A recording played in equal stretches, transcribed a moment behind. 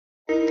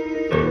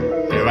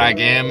Here I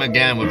am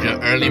again with your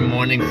early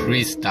morning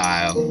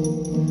freestyle.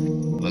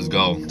 Let's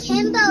go.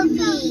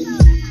 Kimbo-V.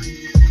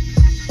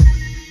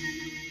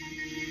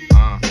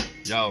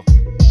 Yo.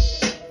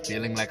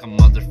 Feeling like a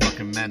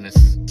motherfucking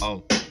menace.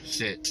 Oh,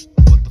 shit.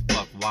 What the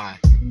fuck? Why?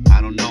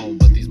 I don't know,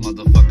 but these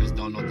motherfuckers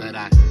don't know that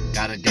I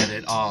gotta get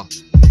it all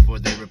before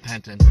they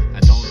repentant. I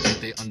don't think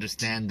they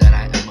understand that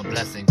I am a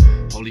blessing.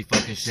 Holy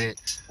fucking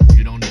shit.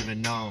 You don't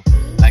even know.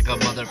 Like a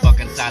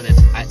motherfucking salad,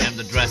 I am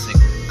the dressing.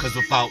 Cause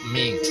without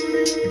me,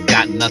 you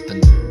got nothing.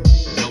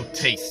 No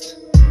taste.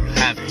 You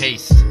have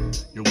haste.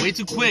 You're way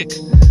too quick.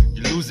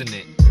 You're losing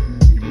it.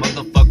 You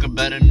motherfucker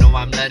better know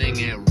I'm letting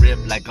it rip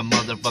like a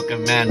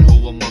motherfucking man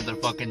who will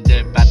motherfucking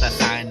dip at the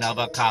sign of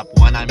a cop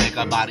when I make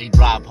a body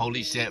drop.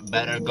 Holy shit,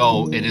 better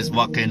go. It is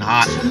fucking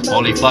hot.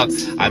 Holy fuck,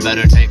 I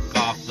better take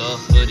off the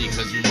hoodie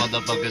cause you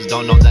motherfuckers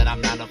don't know that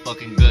I'm not a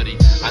fucking goodie.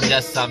 I'm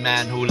just a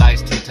man who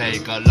likes to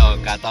take a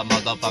look at the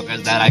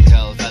motherfuckers that I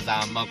kill cause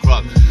I'm a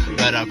crook.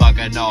 Better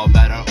fucking know,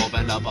 better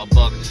open up a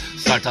book.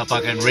 Start to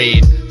fucking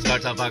read,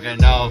 start to fucking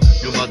know.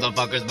 You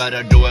motherfuckers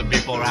better do it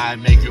before I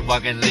make you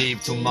fucking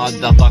leave to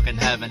motherfucking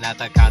heaven at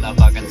the count of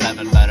fucking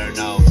 7. Better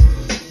know.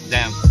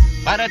 Damn,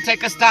 better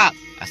take a stop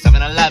at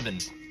 7-Eleven.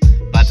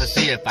 About to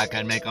see if I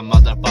can make a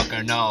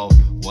motherfucker know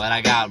what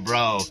I got,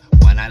 bro.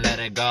 When I let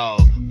it go,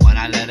 when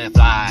I let it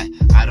fly,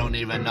 I don't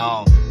even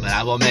know, but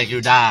I will make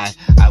you die.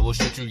 I will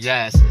shoot you,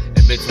 yes,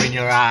 in between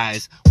your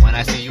eyes. When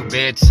I see you,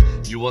 bitch,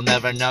 you will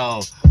never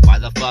know. Why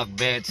the fuck,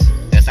 bitch?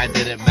 Yes, I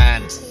did it,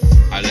 man.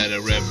 I let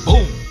it rip.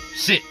 Boom.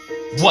 Shit.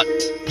 What?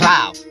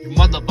 Plow. You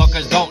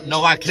motherfuckers don't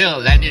know I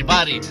kill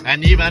anybody,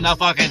 and even a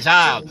fucking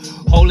child.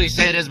 Holy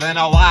shit, it's been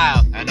a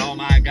while. And oh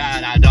my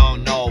god, I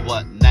don't know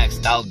what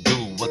next I'll do.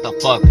 What the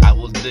fuck? I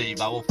will leave.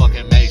 I will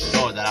fucking make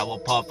sure that I will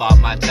puff out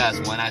my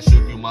chest when I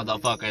shoot you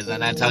motherfuckers.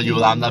 And I tell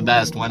you I'm the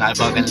best when I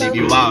fucking leave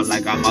you out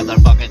like a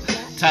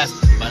motherfucking test.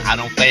 But I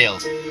don't fail.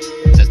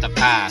 Just a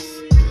pass.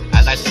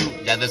 As I shoot,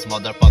 yeah, this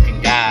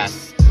motherfucking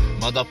gas.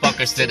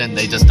 Motherfuckers sit and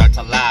they just start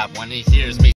to laugh when he hears me.